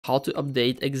How to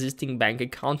update existing bank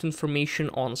account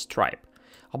information on Stripe.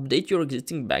 Update your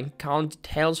existing bank account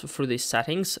details through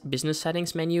the business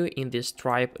settings menu in the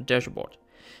Stripe dashboard.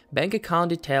 Bank account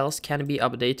details can be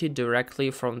updated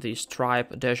directly from the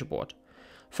Stripe dashboard.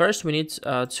 First, we need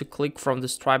to click from the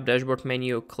Stripe dashboard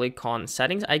menu, click on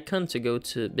settings icon to go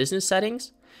to business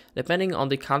settings. Depending on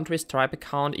the country Stripe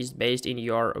account is based in,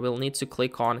 we'll need to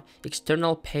click on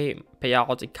external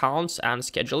payout accounts and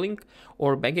scheduling,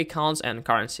 or bank accounts and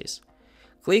currencies.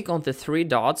 Click on the three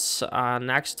dots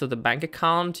next to the bank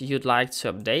account you'd like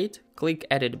to update. Click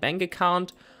edit bank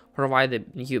account, provide the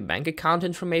new bank account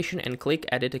information, and click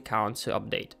edit account to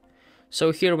update.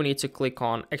 So here we need to click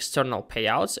on external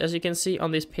payouts, as you can see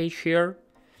on this page here.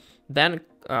 Then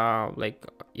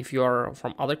if you are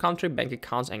from other country, bank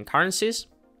accounts and currencies.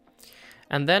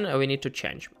 And then we need to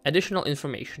change additional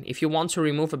information. If you want to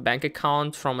remove a bank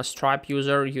account from a Stripe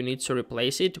user, you need to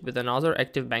replace it with another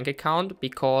active bank account,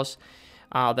 because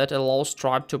that allows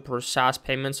Stripe to process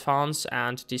payments, funds,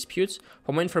 and disputes.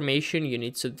 For more information, you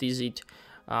need to visit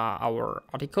our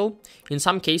article. In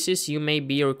some cases, you may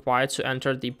be required to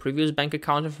enter the previous bank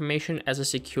account information as a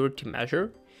security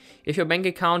measure. If your bank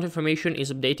account information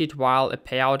is updated while a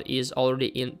payout is already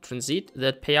in transit,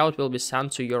 that payout will be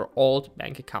sent to your old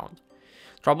bank account.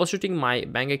 Troubleshooting my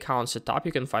bank account setup,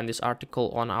 you can find this article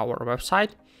on our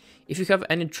website. If you have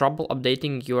any trouble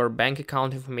updating your bank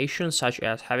account information, such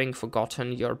as having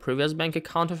forgotten your previous bank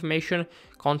account information,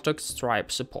 contact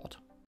Stripe support.